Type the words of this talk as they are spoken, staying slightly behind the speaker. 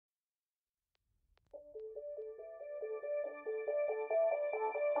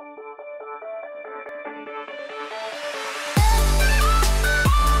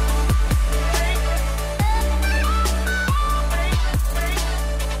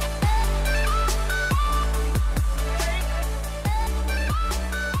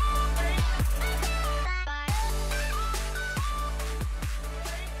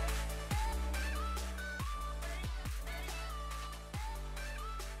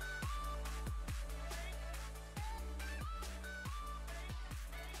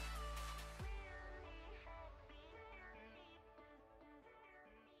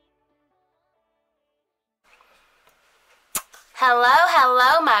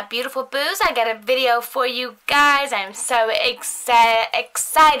Hello, my beautiful boos. I got a video for you guys. I'm so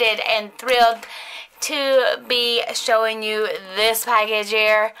excited and thrilled to be showing you this package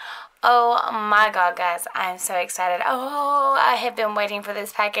here. Oh my god, guys, I'm so excited. Oh, I have been waiting for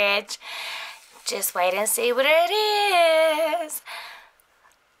this package. Just wait and see what it is.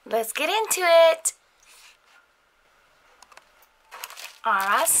 Let's get into it.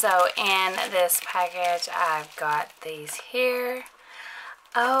 Alright, so in this package, I've got these here.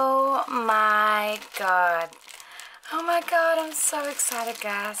 Oh my god. Oh my god, I'm so excited,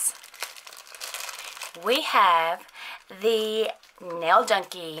 guys. We have the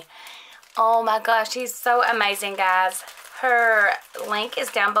TheNailJunkie. Oh my gosh, she's so amazing, guys. Her link is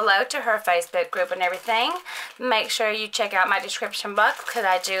down below to her Facebook group and everything. Make sure you check out my description box because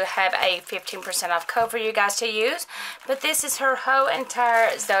I do have a 15% off code for you guys to use. But this is her whole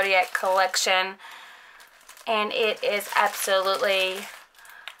entire Zodiac collection. And it is absolutely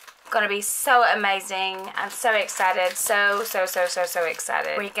going to be so amazing. I'm so excited. So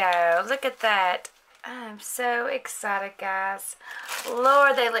excited. Here we go. Look at that. I'm so excited, guys.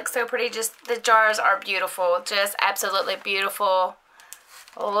 Lord, they look so pretty. Just the jars are beautiful. Just absolutely beautiful.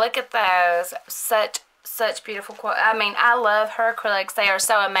 Look at those. Such beautiful quality. I mean, I love her acrylics. They are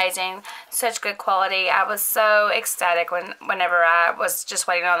so amazing. Such good quality. I was so ecstatic whenever I was just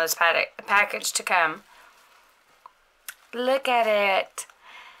waiting on this package to come. Look at it.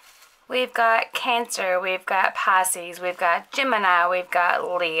 We've got Cancer. We've got Pisces. We've got Gemini. We've got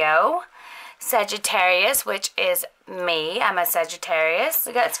Leo. Sagittarius, which is me. I'm a Sagittarius.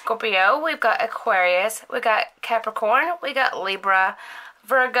 We got Scorpio. We've got Aquarius. We got Capricorn. We got Libra,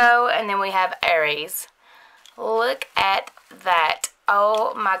 Virgo, and then we have Aries. Look at that.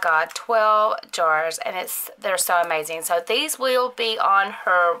 Oh my god, 12 jars, and they're so amazing. So these will be on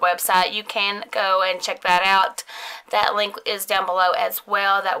her website. You can go and check that out. That link is down below as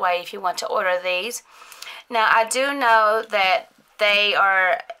well. That way if you want to order these. Now I do know that the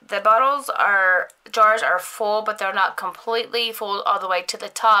jars are full, but they're not completely full all the way to the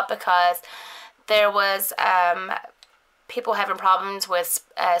top because there was people having problems with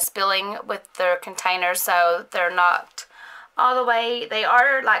spilling with their containers, so they're not all the way. They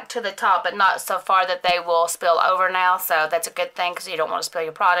are like to the top, but not so far that they will spill over now, so that's a good thing because you don't want to spill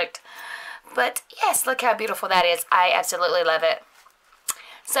your product. But yes, look how beautiful that is. I absolutely love it.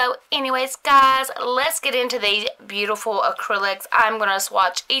 So anyways, guys, let's get into these beautiful acrylics. I'm going to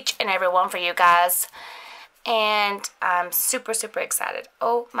swatch each and every one for you guys. And I'm super excited.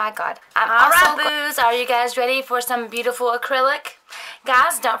 Oh my god. Alright, boos, are you guys ready for some beautiful acrylic?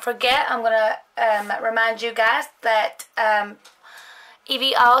 Guys, don't forget, I'm going to remind you guys that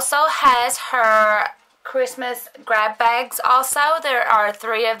Evie also has her Christmas grab bags also. There are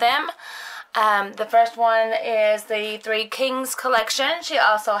 3 of them. The first one is the 3 Kings collection. She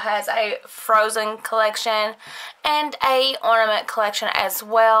also has a Frozen collection and a ornament collection as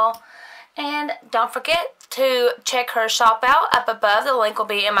well. And don't forget to check her shop out up above. The link will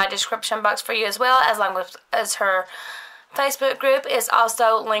be in my description box for you as well, as her Facebook group is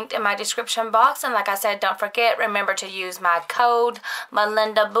also linked in my description box. And like I said, don't forget, remember to use my code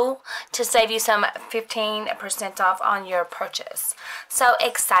MelindaBoo to save you some 15% off on your purchase. So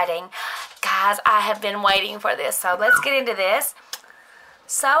exciting. Guys, I have been waiting for this. So let's get into this.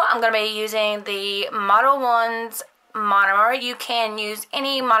 So I'm going to be using the Model 1's monomer. You can use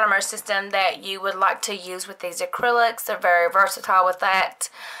any monomer system that you would like to use with these acrylics. They're very versatile with that.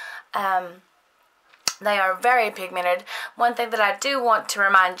 They are very pigmented. One thing that I do want to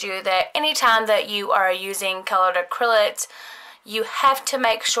remind you that anytime that you are using colored acrylics, you have to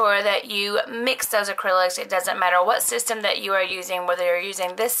make sure that you mix those acrylics. It doesn't matter what system that you are using, whether you're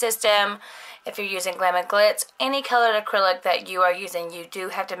using this system, if you're using Glam and Glitz, any colored acrylic that you are using, you do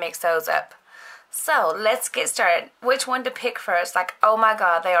have to mix those up. So let's get started. Which one to pick first? Like, oh my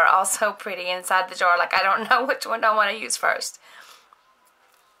god, they are all so pretty inside the jar. Like, I don't know which one I want to use first.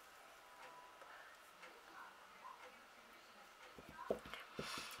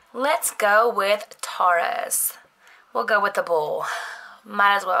 Let's go with Taurus. We'll go with the bull.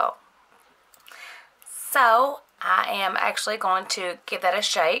 Might as well. So, I am actually going to give that a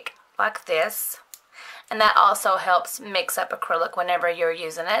shake like this. And that also helps mix up acrylic whenever you're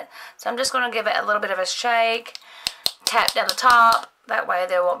using it. So I'm just going to give it a little bit of a shake. Tap down the top. That way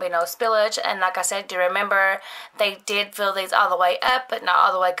there won't be no spillage. And like I said, do remember they did fill these all the way up, but not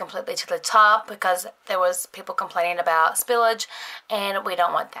all the way completely to the top because there was people complaining about spillage, and we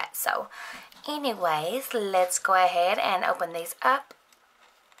don't want that. So anyways, let's go ahead and open these up.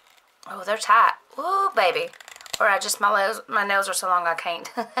 Oh, they're tight. Ooh, baby. Or my nails are so long I can't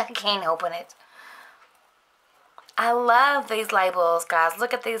I can't open it. I love these labels, guys.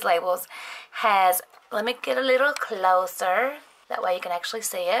 Look at these labels. Let me get a little closer. That way you can actually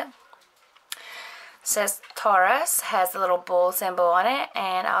see it. Says Taurus, has the little bull symbol on it,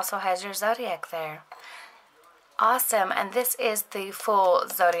 and also has your Zodiac there. Awesome, and this is the full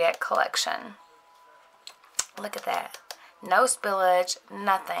Zodiac collection. Look at that. No spillage,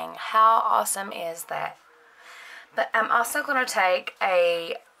 nothing. How awesome is that? But I'm also going to take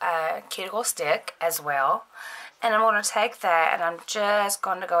a cuticle stick as well. And I'm going to take that and I'm just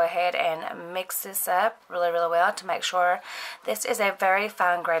going to go ahead and mix this up really, really well to make sure. This is a very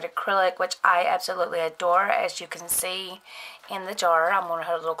fine grade acrylic, which I absolutely adore, as you can see in the jar. I'm going to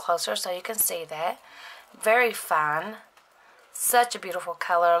hold it a little closer so you can see that. Very fine. Such a beautiful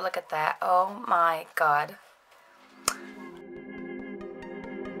color. Look at that. Oh my God.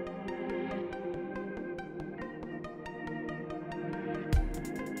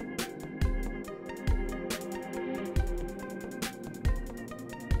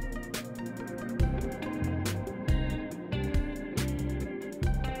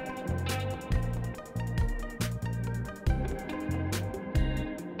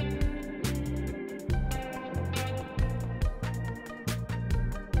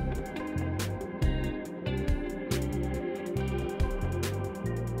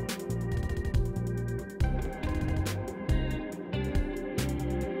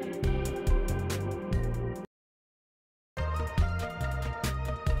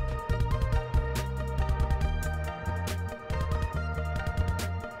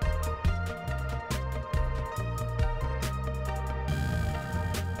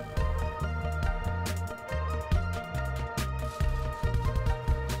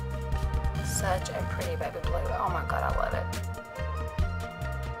 Such a pretty baby blue. Oh my God, I love it.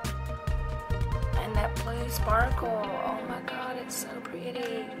 And that blue sparkle. Oh my God, it's so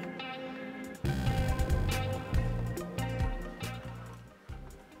pretty.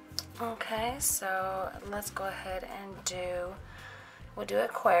 Okay, so let's go ahead and we'll do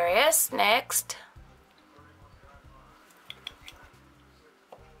Aquarius next.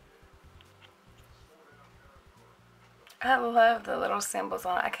 I love the little symbols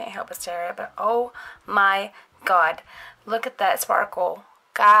on it. I can't help but stare at it. But oh my God. Look at that sparkle.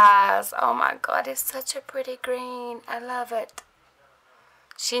 Guys, oh my God. It's such a pretty green. I love it.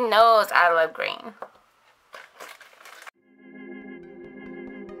 She knows I love green.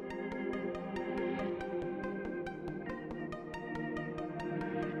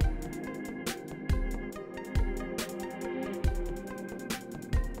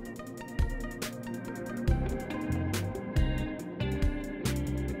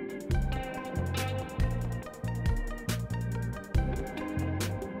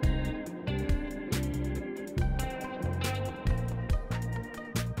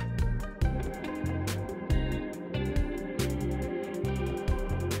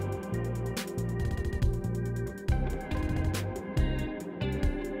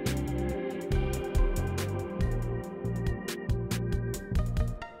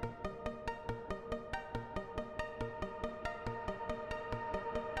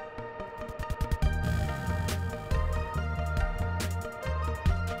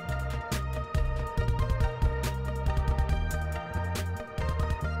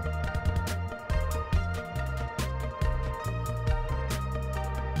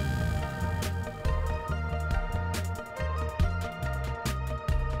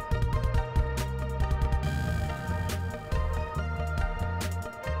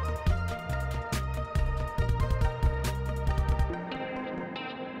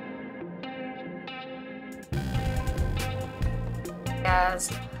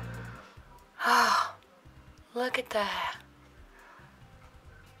 Guys, oh, look at that.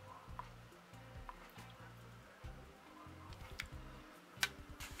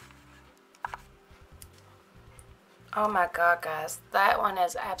 Oh my God, guys, that one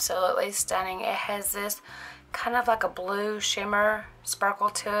is absolutely stunning. It has this kind of like a blue shimmer sparkle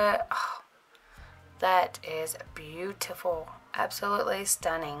to it. Oh, that is beautiful. Absolutely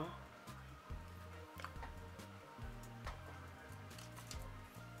stunning.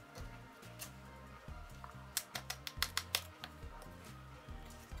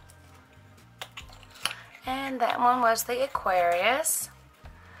 And that one was the Aquarius.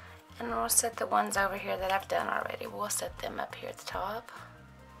 And we'll set the ones over here that I've done already. We'll set them up here at the top.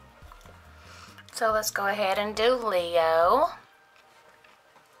 So let's go ahead and do Leo.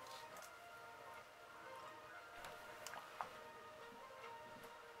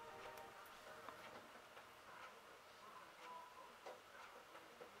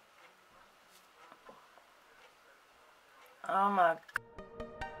 Oh my.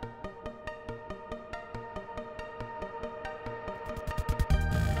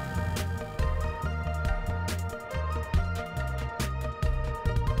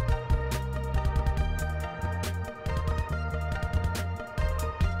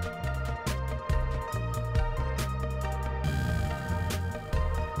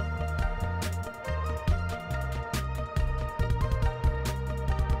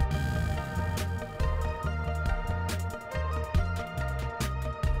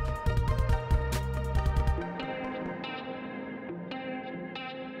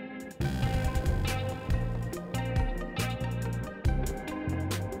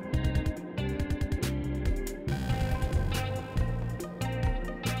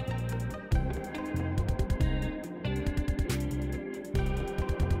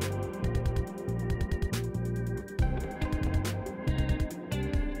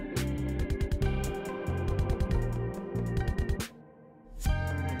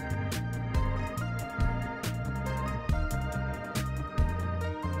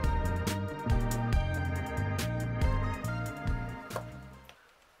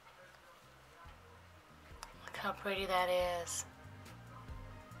 how pretty that is.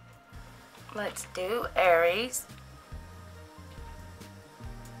 Let's do Aries.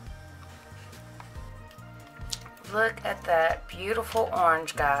 Look at that beautiful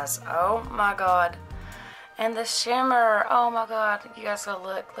orange, guys. Oh my god. And the shimmer. Oh my god. You guys go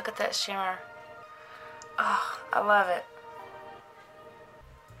look. Look at that shimmer. Oh, I love it.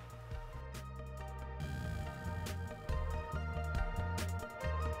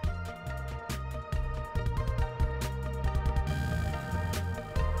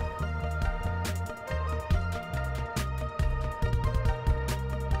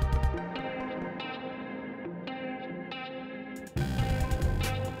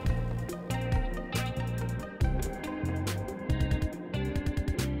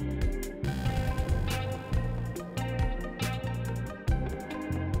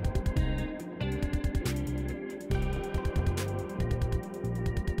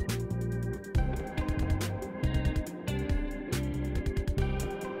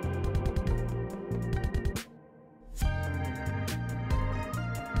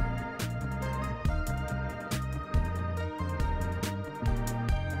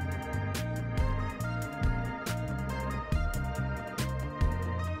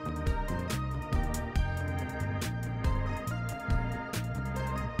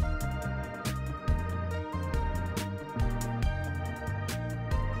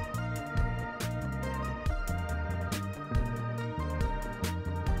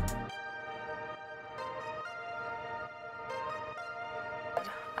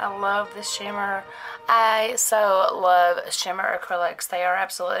 I love the shimmer. I so love shimmer acrylics. They are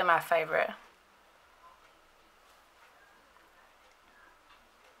absolutely my favorite.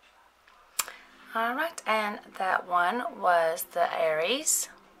 Alright, and that one was the Aries.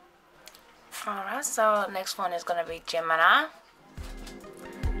 Alright, so next one is going to be Gemini.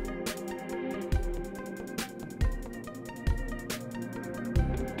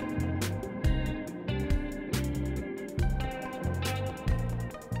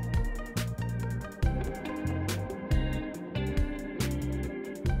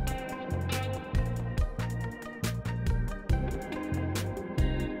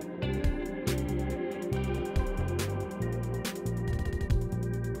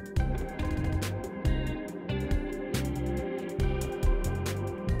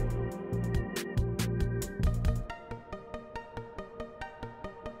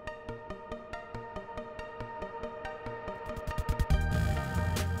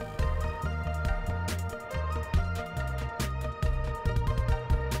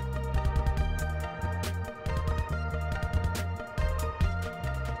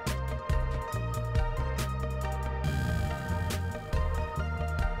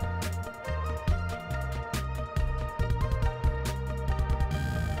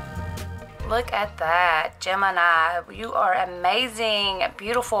 Look at that, Gemini. You are amazing.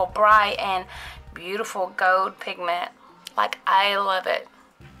 Beautiful, bright, and beautiful gold pigment. Like, I love it.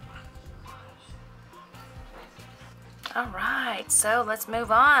 Alright, so let's move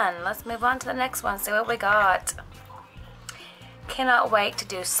on. Let's move on to the next one, see what we got. Cannot wait to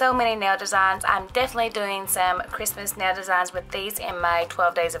do so many nail designs. I'm definitely doing some Christmas nail designs with these in my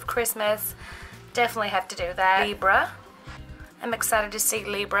 12 days of Christmas. Definitely have to do that. Libra. I'm excited to see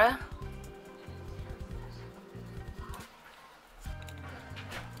Libra.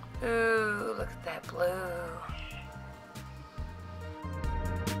 Ooh, look at that blue.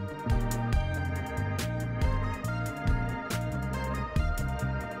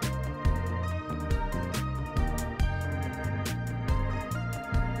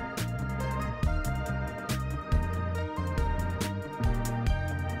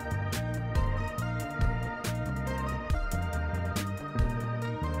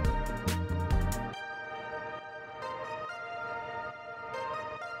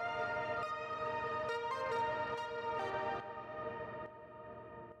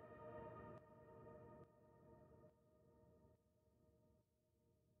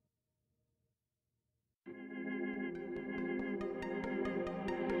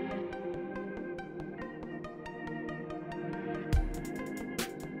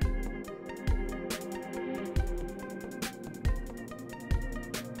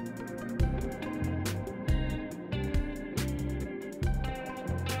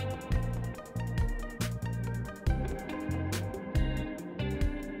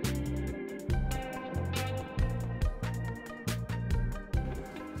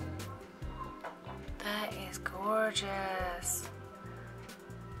 That is gorgeous.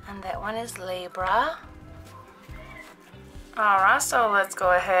 And that one is Libra. Alright, so let's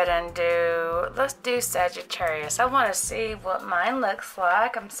go ahead and let's do Sagittarius. I want to see what mine looks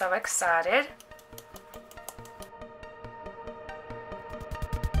like. I'm so excited.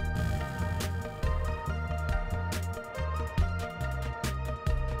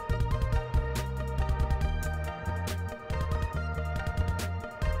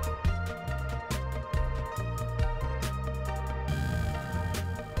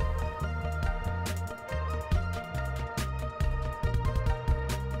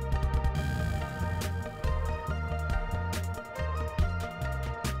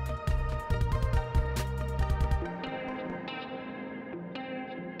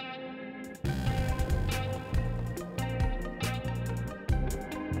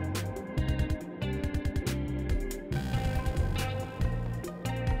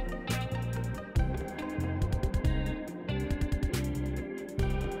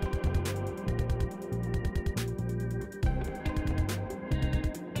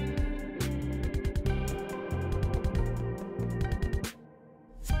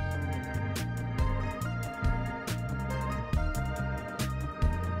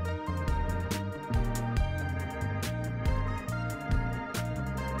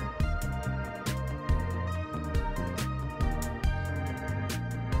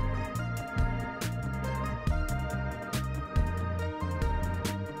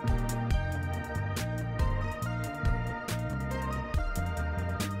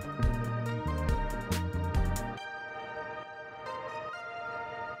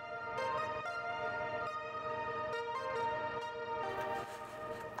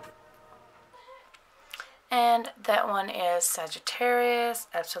 And that one is Sagittarius.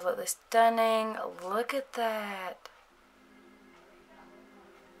 Absolutely stunning. Look at that.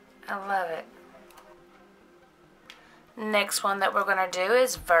 I love it. Next one that we're going to do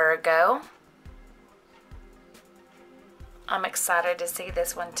is Virgo. I'm excited to see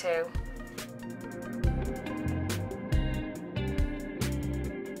this one too.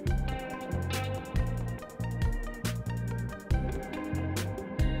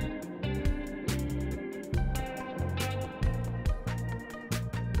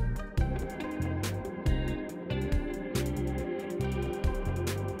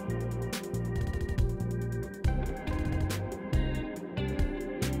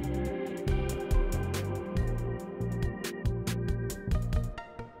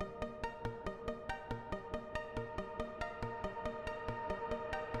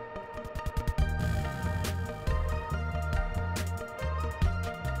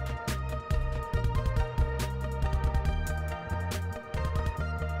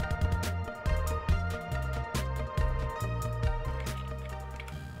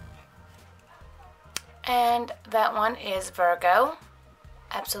 And that one is Virgo.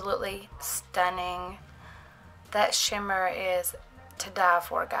 Absolutely stunning. That shimmer is to die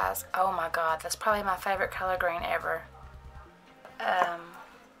for, guys. Oh my god, that's probably my favorite color green ever.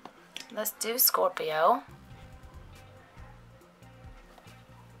 Let's do Scorpio.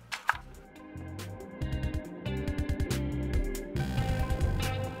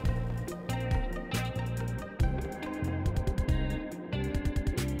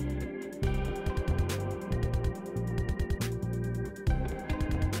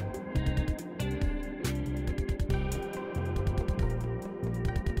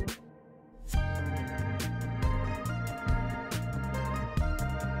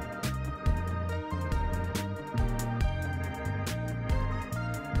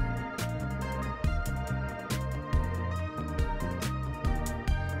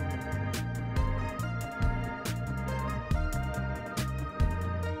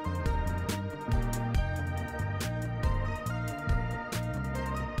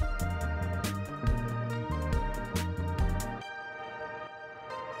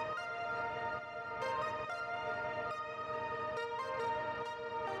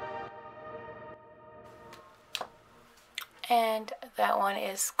 And that one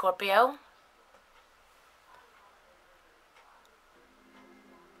is Scorpio.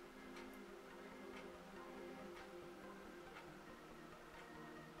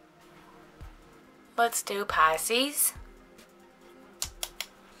 Let's do Pisces.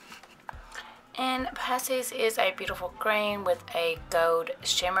 And Pisces is a beautiful green with a gold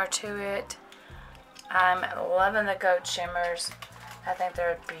shimmer to it. I'm loving the gold shimmers. I think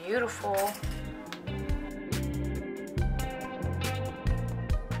they're beautiful.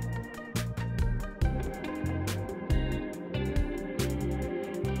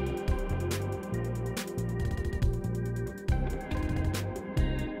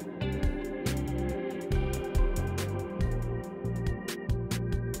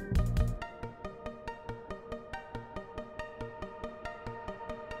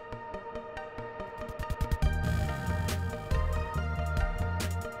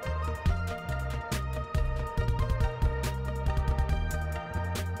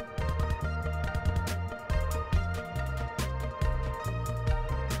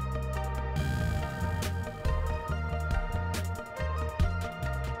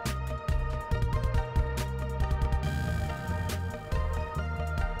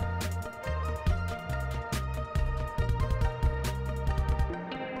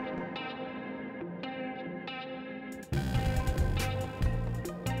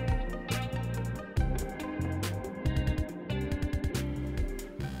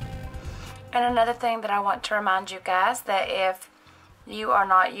 And another thing that I want to remind you guys, that if you are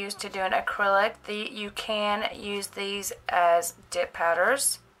not used to doing acrylic, you can use these as dip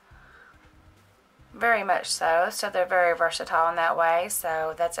powders. Very much so. So they're very versatile in that way.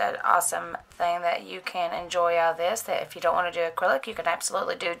 So that's an awesome thing that you can enjoy out of this. That if you don't want to do acrylic, you can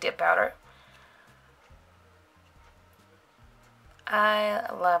absolutely do dip powder. I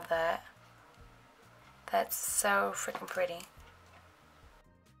love that. That's so freaking pretty.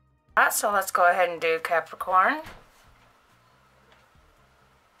 Alright, so let's go ahead and do Capricorn.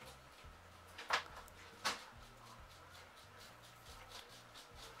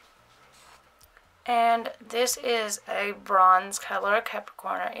 And this is a bronze color,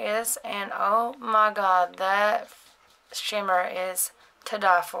 Capricorn is, and oh my god, that shimmer is to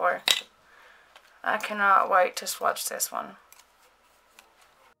die for. I cannot wait to swatch this one.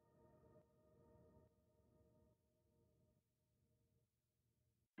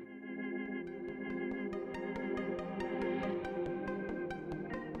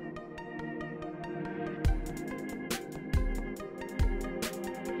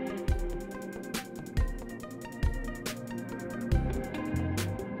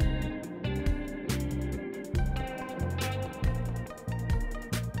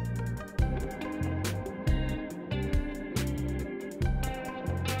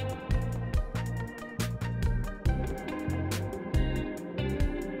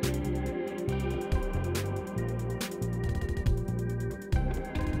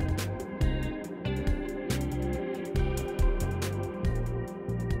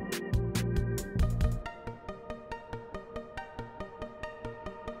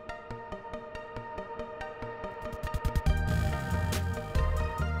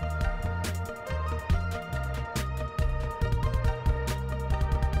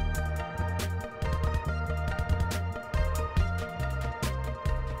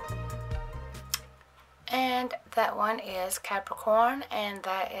 that one is Capricorn, and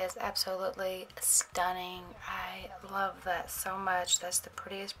that is absolutely stunning. I love that so much. That's the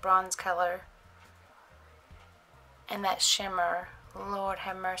prettiest bronze color. And that shimmer, Lord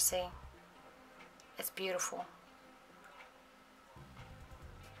have mercy. It's beautiful.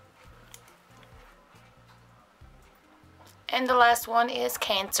 And the last one is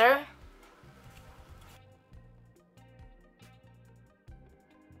Cancer.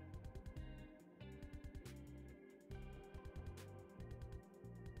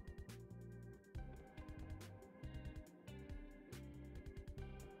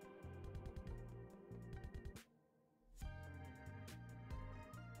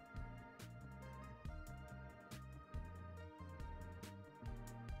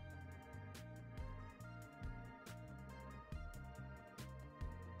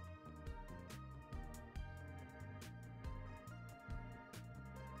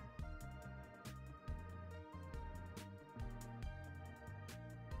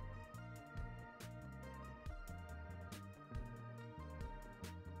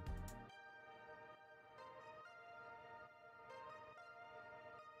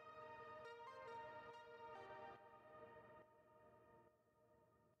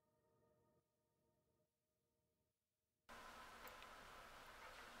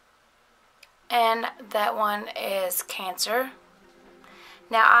 And that one is Cancer.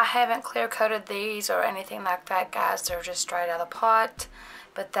 Now, I haven't clear coated these or anything like that, guys. They're just straight out of the pot.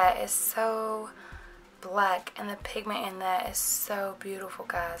 But that is so black, and the pigment in that is so beautiful,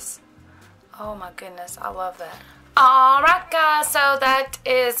 guys. Oh my goodness, I love that. Alright guys, so that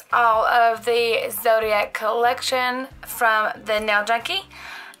is all of the Zodiac collection from TheNailJunkie.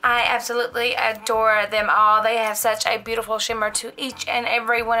 I absolutely adore them all. They have such a beautiful shimmer to each and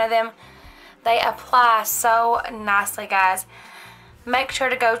every one of them. They apply so nicely, guys. Make sure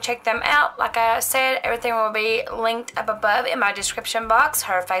to go check them out. Like I said, everything will be linked up above in my description box.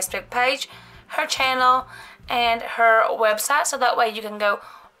 Her Facebook page, her channel, and her website. So that way you can go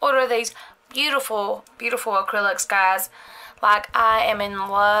order these beautiful, beautiful acrylics, guys. Like, I am in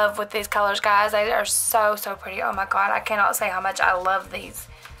love with these colors, guys. They are so, so pretty. Oh my god, I cannot say how much I love these.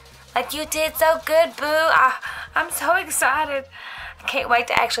 Like, you did so good, boo. I'm so excited. I can't wait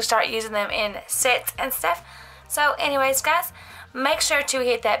to actually start using them in sets and stuff. So anyways, guys, make sure to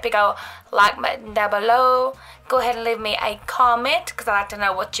hit that big old like button down below. Go ahead and leave me a comment, because I like to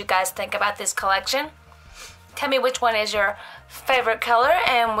know what you guys think about this collection. Tell me which one is your favorite color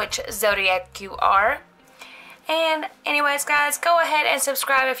and which Zodiac you are. And anyways, guys, go ahead and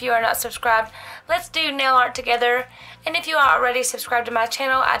subscribe if you are not subscribed. Let's do nail art together. And if you are already subscribed to my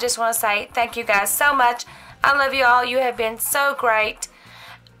channel, I just want to say thank you guys so much. I love you all. You have been so great.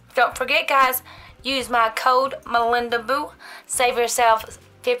 Don't forget, guys, use my code MelindaBoo. Save yourself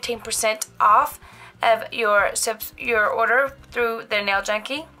 15% off of your order through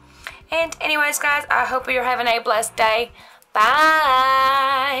TheNailJunkie. And anyways, guys, I hope you're having a blessed day.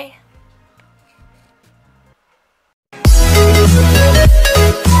 Bye.